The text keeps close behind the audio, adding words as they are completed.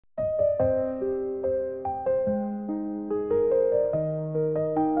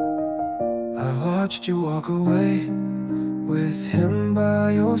watched you walk away with him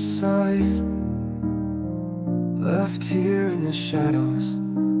by your side, left here in the shadows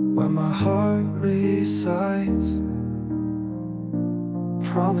where my heart resides.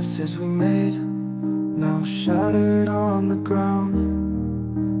 Promises we made, now shattered on the ground.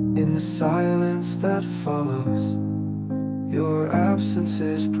 In the silence that follows, your absence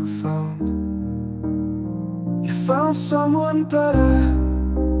is profound. You found someone better,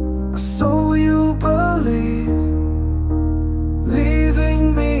 so you believe,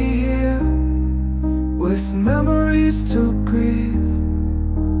 leaving me here with memories to grieve.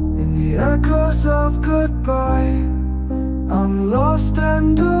 In the echoes of goodbye, I'm lost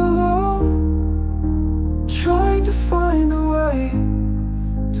and alone, trying to find a way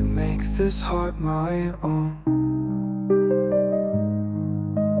to make this heart my own.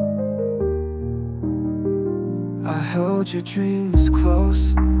 I held your dreams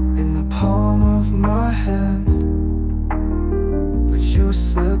close in the palm of my hand, but you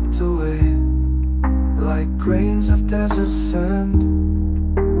slipped away like grains of desert sand.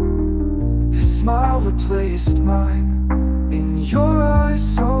 Your smile replaced mine, in your eyes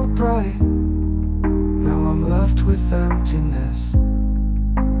so bright. Now I'm left with emptiness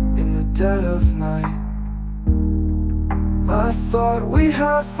in the dead of night. I thought we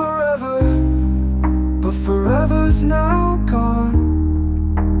had forever, but forever's now gone,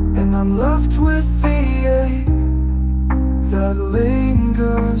 and I'm left with the ache that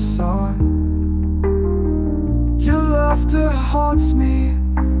lingers on. Your laughter haunts me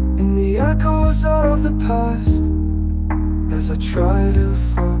in the echoes of the past, as I try to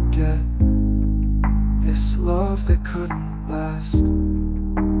forget this love that couldn't last.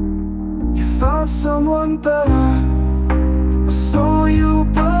 You found someone better, so you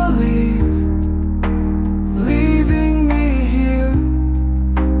believe, leaving me here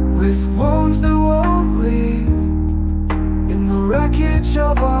with wounds that won't leave. In the wreckage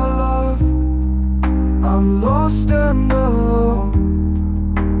of our love, I'm lost and alone,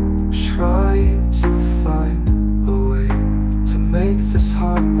 trying to find a way to make this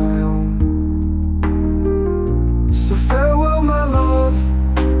heart my own. So farewell my love,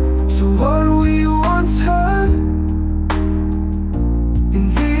 to what we once had. In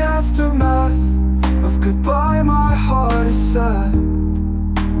the aftermath of goodbye, my heart is sad,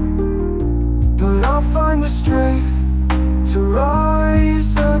 but I'll find the strength